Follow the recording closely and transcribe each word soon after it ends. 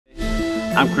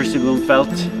I'm Kristian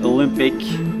Blummenfelt, Olympic,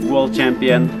 world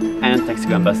champion and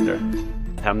Texaco ambassador.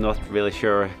 I'm not really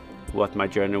sure what my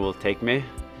journey will take me,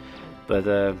 but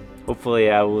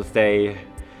hopefully I will stay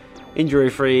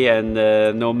injury-free, and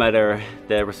no matter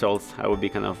the results, I will be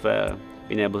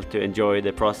being able to enjoy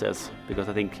the process, because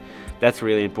I think that's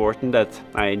really important, that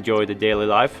I enjoy the daily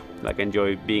life. Like, I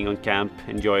enjoy being on camp,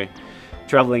 enjoy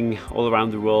traveling all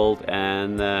around the world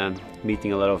and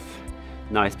meeting a lot of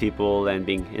nice people and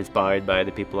being inspired by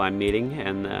the people I'm meeting.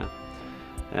 And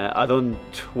I don't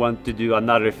want to do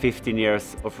another 15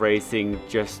 years of racing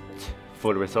just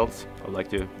for the results. I'd like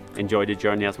to enjoy the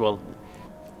journey as well.